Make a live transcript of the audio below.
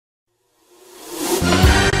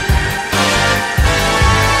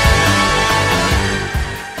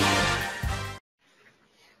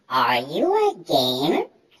Are you a gamer?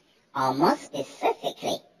 Or more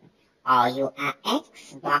specifically, are you an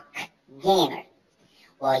Xbox gamer?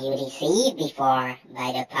 Were you deceived before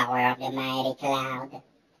by the power of the mighty cloud?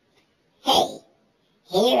 Hey,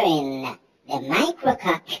 here in the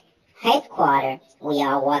Microcock headquarters, we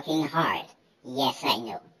are working hard. Yes, I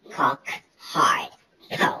know, cock hard.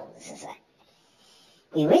 Pause.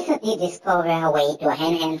 We recently discovered a way to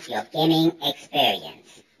enhance your gaming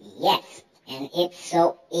experience. Yes, and it's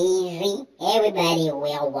so easy, everybody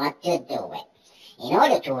will want to do it. In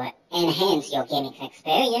order to enhance your gaming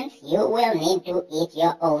experience, you will need to eat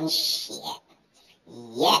your own shit.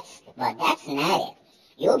 Yes, but that's not it.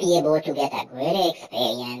 You'll be able to get a greater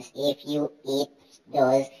experience if you eat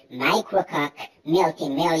those Microcock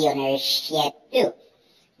multimillionaire shit too.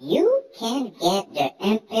 You can get the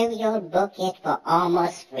Imperial Bucket for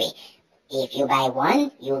almost free. If you buy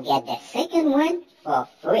one, you get the second one for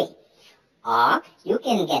free. Or you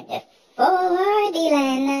can get the Fort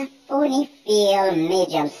Dylan Phonyfield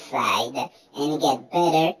medium side and get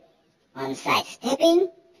better on sidestepping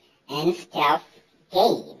and stealth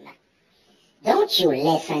game. Don't you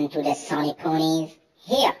listen to the Sony ponies?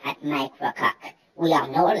 Here at Microcock, we are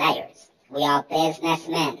no liars. We are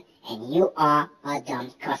businessmen, and you are our dumb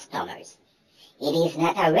customers. It is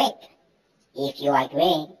not a rape, if you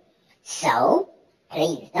agree. So,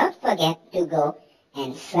 please don't forget to go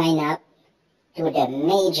and sign up to the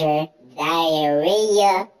Major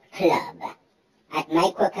Diarrhea Club. At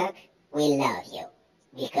Microcock, we love you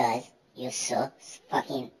because you're so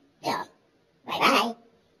fucking dumb. Bye-bye.